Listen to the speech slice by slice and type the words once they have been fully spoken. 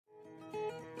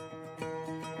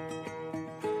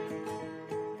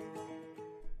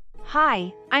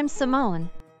Hi, I'm Simone.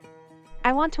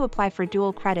 I want to apply for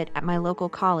dual credit at my local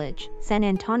college, San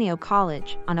Antonio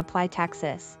College, on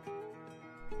ApplyTexas.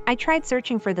 I tried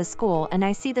searching for the school and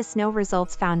I see this no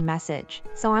results found message,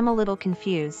 so I'm a little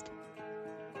confused.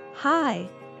 Hi.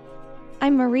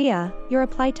 I'm Maria, your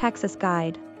ApplyTexas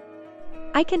guide.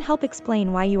 I can help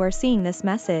explain why you are seeing this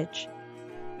message.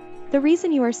 The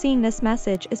reason you are seeing this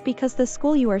message is because the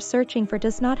school you are searching for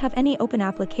does not have any open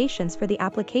applications for the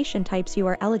application types you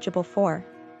are eligible for.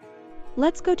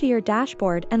 Let's go to your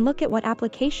dashboard and look at what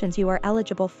applications you are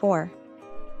eligible for.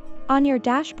 On your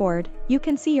dashboard, you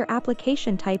can see your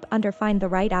application type under Find the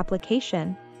Right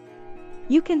Application.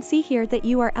 You can see here that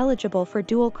you are eligible for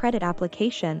dual credit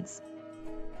applications.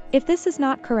 If this is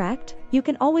not correct, you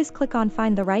can always click on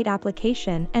Find the Right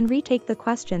Application and retake the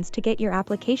questions to get your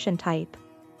application type.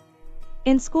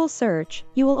 In School Search,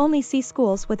 you will only see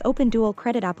schools with open dual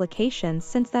credit applications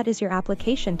since that is your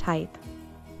application type.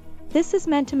 This is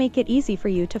meant to make it easy for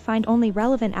you to find only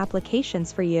relevant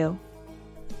applications for you.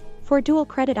 For dual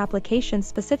credit applications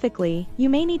specifically, you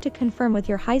may need to confirm with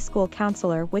your high school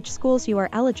counselor which schools you are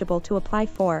eligible to apply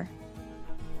for.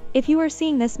 If you are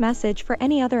seeing this message for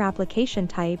any other application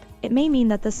type, it may mean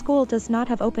that the school does not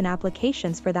have open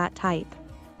applications for that type.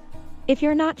 If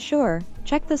you're not sure,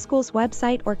 check the school's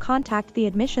website or contact the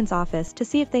admissions office to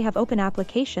see if they have open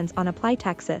applications on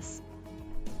ApplyTexas.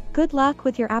 Good luck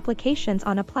with your applications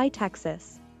on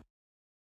ApplyTexas.